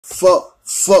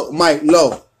Fuck Mic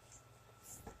Lowe.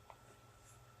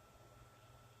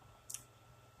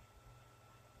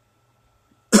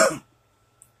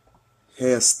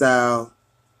 Hairstyle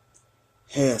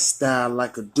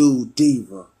like a dude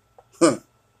diva. Huh.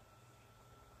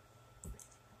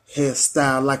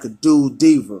 Hairstyle like a dude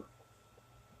diva.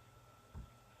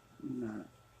 Not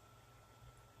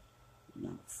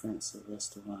a fancy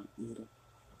restaurant either.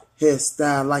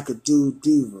 Hairstyle like a dude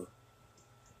diva.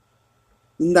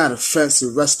 You're not a fancy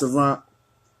restaurant.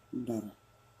 You're not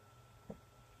a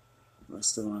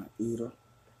restaurant eater.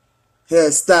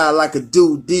 Hairstyle like a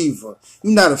dude diva.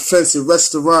 You're not a fancy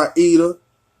restaurant eater.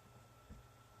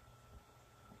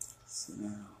 Sit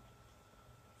down.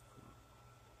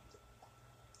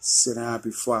 Sit down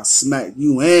before I smack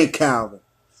you and Calvin.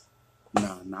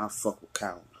 No, I fuck with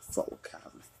Calvin.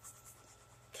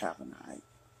 Calvin, alright.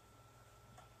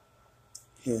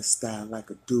 Hairstyle like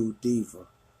a dude diva.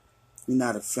 You're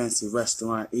not a fancy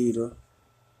restaurant eater.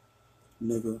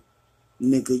 Nigga,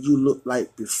 you look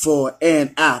like before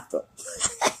and after.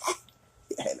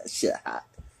 Yeah, that shit hot.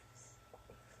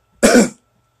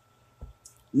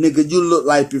 Nigga, you look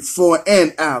like before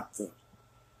and after.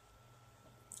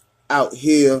 Out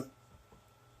here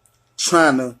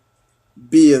trying to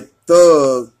be a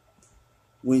thug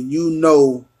when you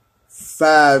know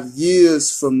 5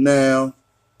 years from now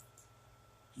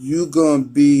you gonna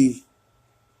be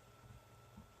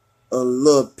a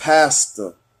little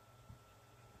pastor.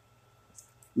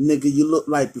 Nigga, you look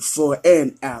like before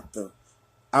and after.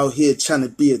 Out here trying to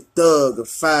be a thug. Or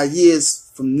 5 years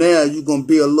from now, you gonna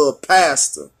be a little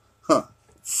pastor. Huh.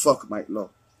 Fuck Mic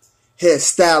Lowe.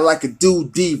 Hairstyle like a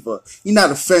dude diva. You're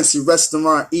not a fancy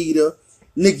restaurant eater.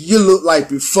 Nigga, you look like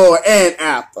before and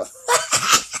after.